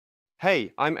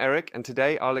Hey, I'm Eric, and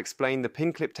today I'll explain the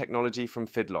PINCLIP technology from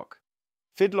FIDLOCK.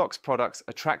 FIDLOCK's products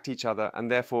attract each other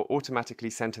and therefore automatically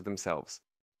center themselves.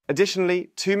 Additionally,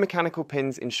 two mechanical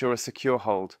pins ensure a secure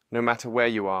hold, no matter where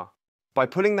you are. By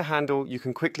pulling the handle, you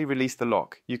can quickly release the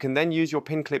lock. You can then use your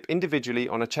PINCLIP individually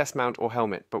on a chest mount or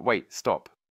helmet, but wait, stop.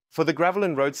 For the gravel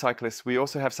and road cyclists, we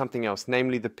also have something else,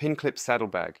 namely the PINCLIP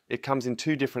saddlebag. It comes in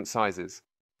two different sizes.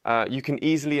 You can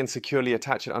easily and securely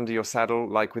attach it under your saddle,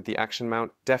 like with the action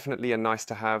mount. Definitely a nice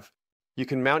to have. You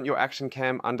can mount your action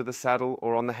cam under the saddle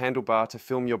or on the handlebar to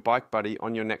film your bike buddy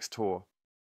on your next tour.